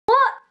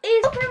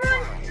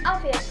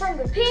from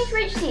the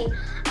PHT,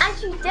 and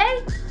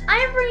today I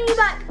am bringing you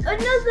back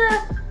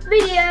another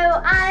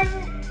video,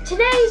 and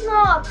today's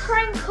not a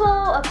prank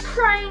call, a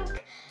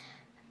prank.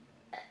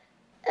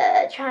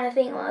 Trying to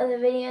think what other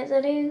videos I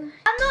do.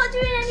 I'm not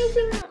doing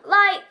anything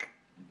like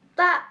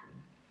that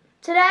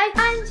today,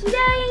 and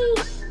today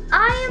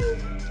I am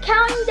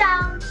counting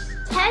down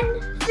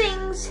 10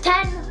 things,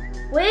 10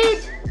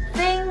 weird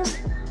things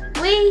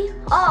we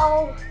are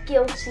all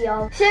guilty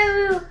of.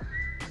 So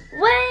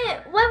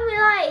when we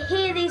like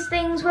hear these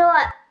things, we're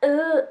like,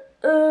 who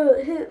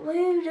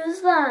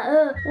does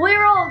that?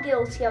 We're all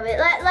guilty of it.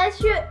 Let's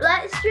just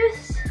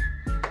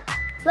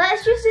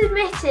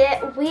admit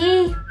it.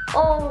 We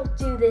all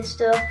do this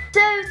stuff.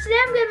 So today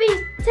I'm going to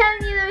be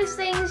telling you those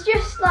things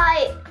just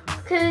like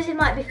because it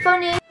might be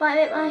funny. Might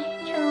make my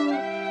channel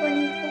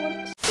funny for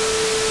once.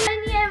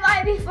 And yeah, it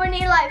might be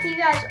funny like for you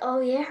guys. Oh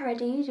yeah, I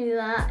do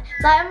that.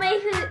 Like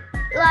make it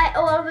like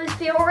all of us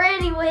feel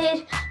really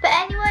weird. But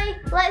anyway,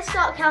 let's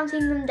start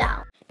counting them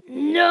down.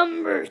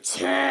 Number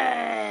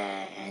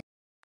 10.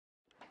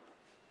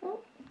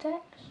 Oh,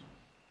 text.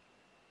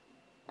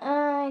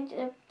 I did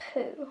a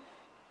poo.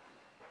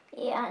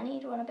 Yeah, I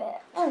need one a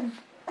bit.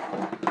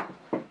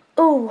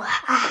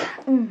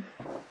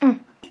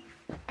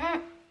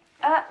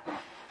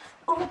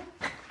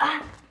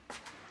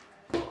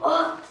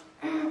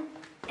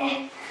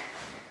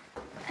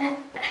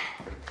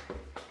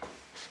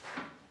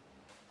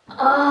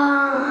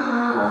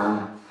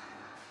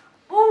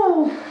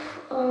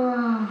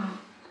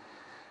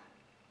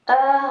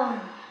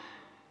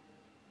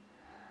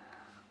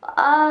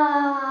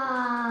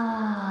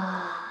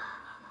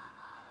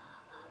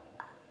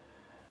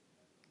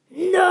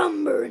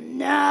 Number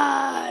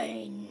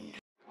 9.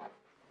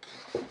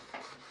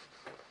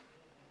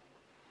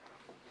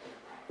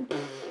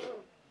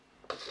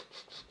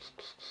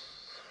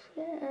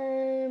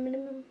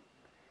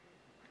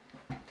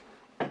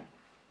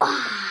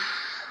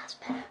 That's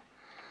better.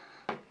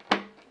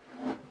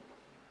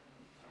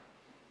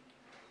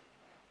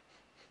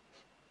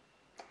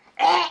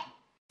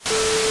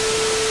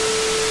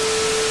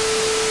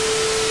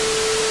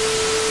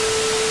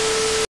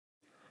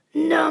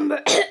 Number.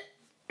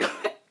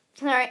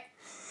 Sorry.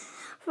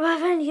 Well,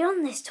 I've only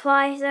done this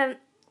twice.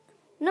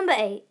 Number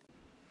 8.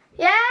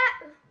 Yeah.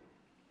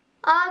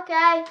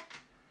 Okay.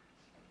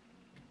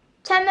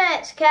 10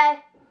 minutes, okay?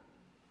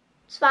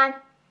 It's fine.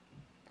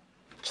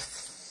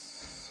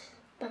 Just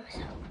by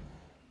myself.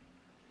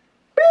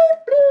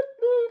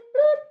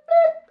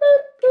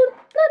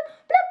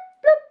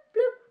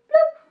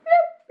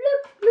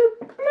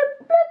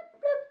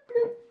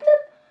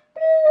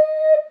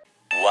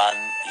 One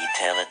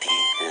eternity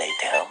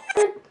later.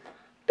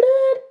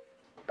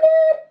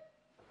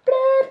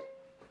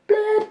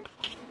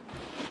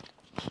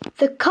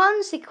 The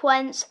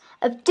consequence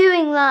of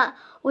doing that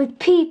with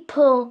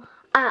people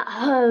at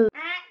home.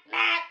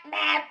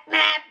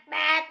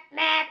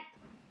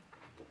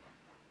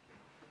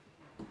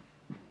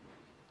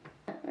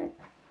 I'm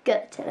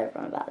gonna tell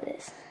everyone about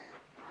this.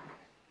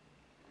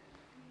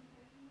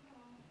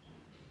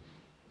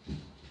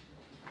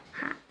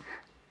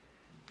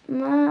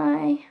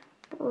 My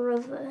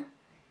brother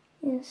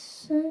is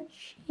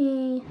such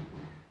a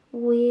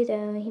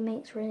weirdo. He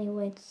makes really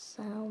weird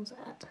sounds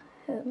at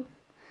home.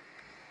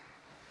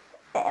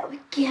 There we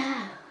go.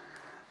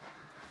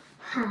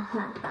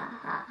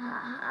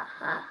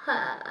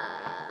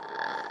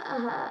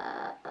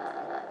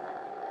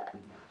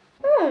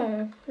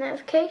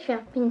 Notification.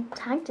 I've been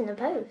tagged in a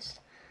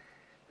post.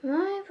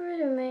 My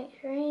brother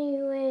makes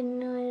really weird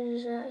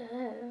noises at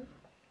home.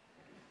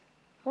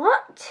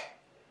 What?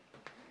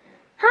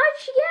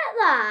 How'd you get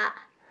that?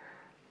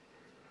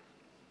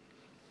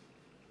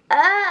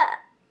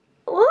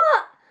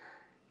 What?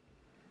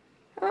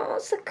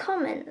 What's the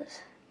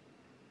comments?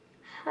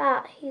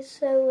 Ha, he's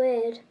so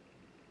weird.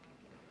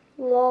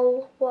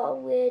 Lol, what a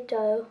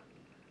weirdo.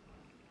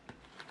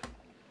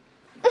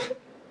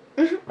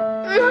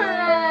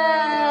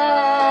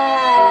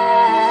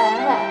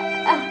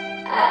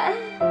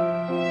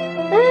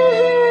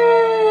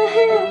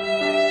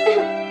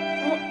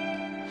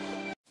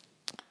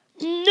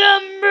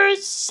 Number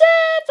 7.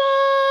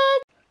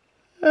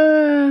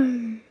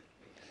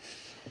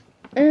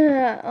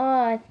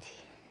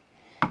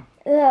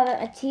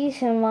 A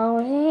teeth in my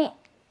way.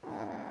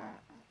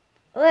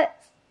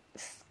 Let's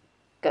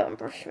go and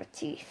brush your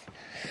teeth.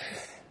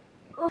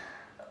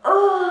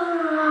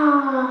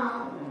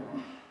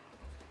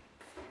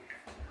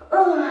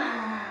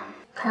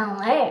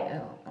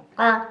 Hello.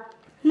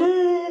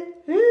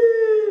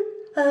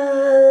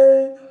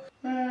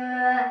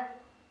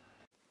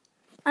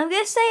 I'm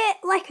going to say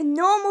it like a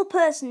normal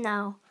person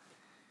now.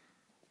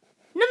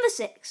 Number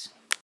 6.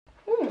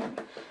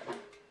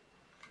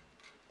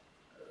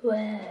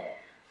 Where?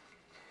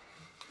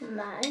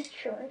 My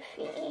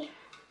trophy.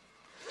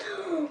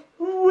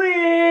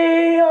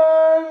 We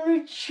are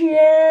the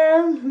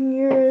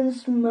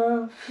champions,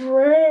 my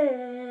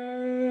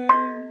friend.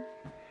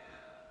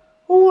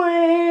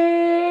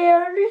 We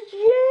are the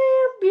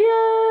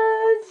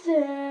champions.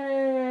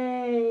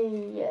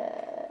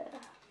 Yeah.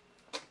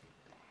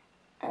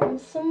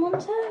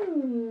 someone's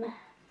home.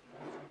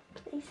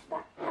 Place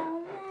that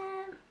down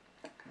there.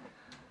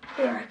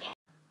 Here, okay.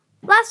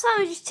 Last time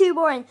was just too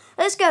boring.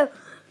 Let's go.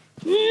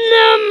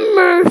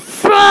 Number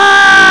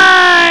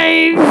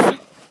 5.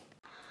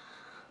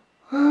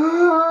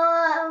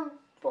 Oh, I'm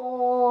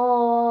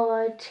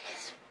bored.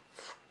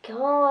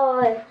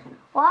 God.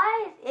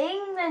 Why is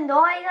England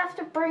always have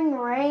to bring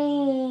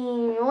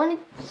rain? I want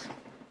to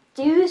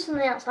do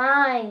something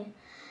outside.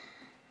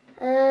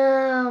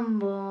 I'm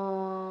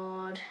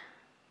bored.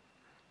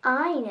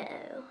 I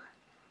know.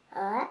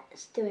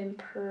 Let's do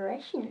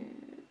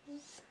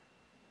impressions.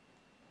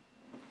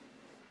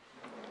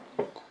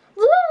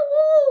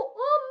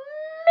 Oh,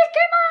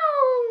 Mickey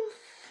Mouse!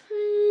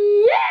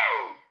 Yeah!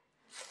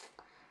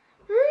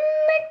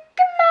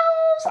 Mickey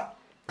Mouse!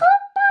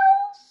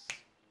 Clubhouse!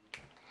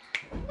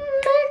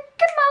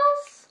 Mickey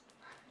Mouse!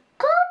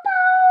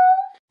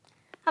 Clubhouse!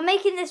 I'm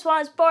making this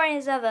one as boring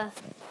as ever.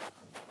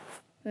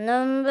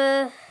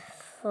 Number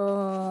 4.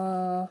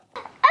 Oh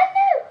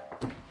no!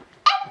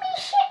 Enemy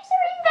ships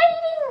are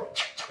invading!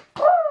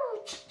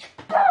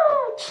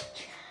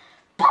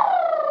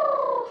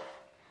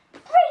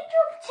 Great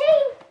job,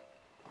 team!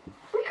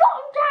 We got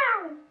them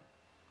down!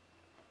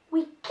 We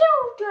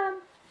killed them!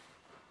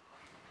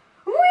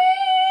 We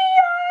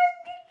are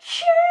the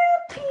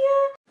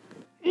champion!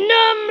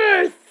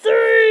 Number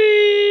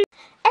 3!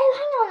 Oh,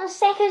 hang on a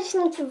sec, I just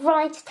need to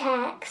write a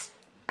text.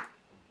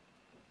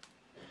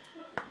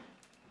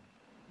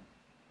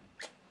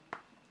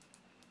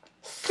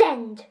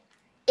 Send.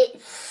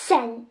 It's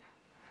sent.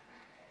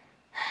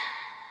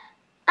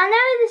 I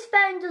know this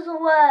phone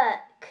doesn't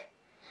work,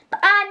 but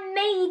I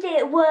made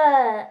it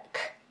work.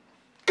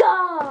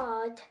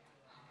 God.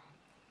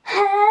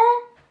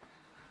 Huh?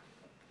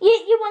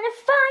 You want to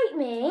fight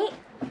me?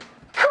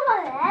 Come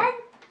on then.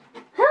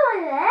 Come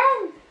on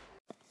then.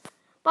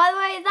 By the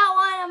way, that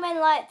one, I mean,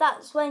 like,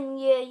 that's when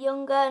you're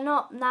younger,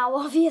 not now,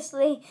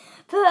 obviously.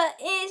 But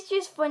it's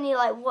just funny,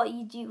 like, what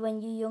you do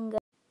when you're younger.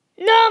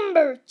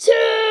 Number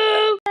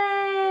 2!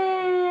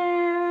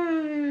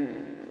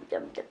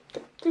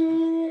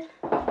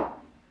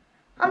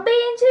 I'm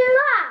being too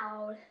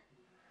loud.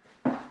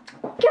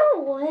 Go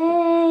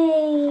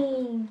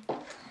away.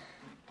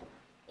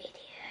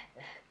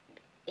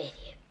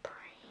 Idiot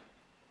brain.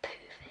 Poo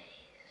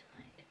face.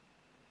 Like,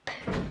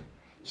 poo.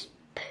 Just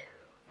poo.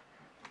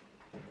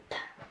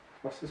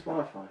 What's this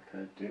Wi-Fi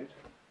code, dude?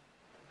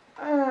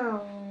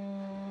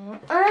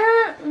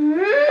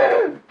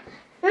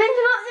 You're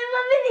interrupting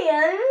my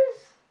videos.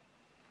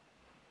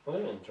 What are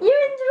you interrupting?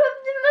 You're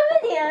interrupting my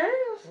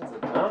videos. What's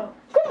it now?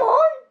 Come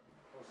on.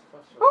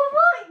 What's I'll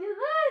fight you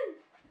then.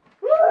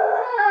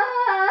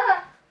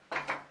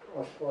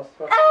 special? What's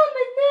Oh my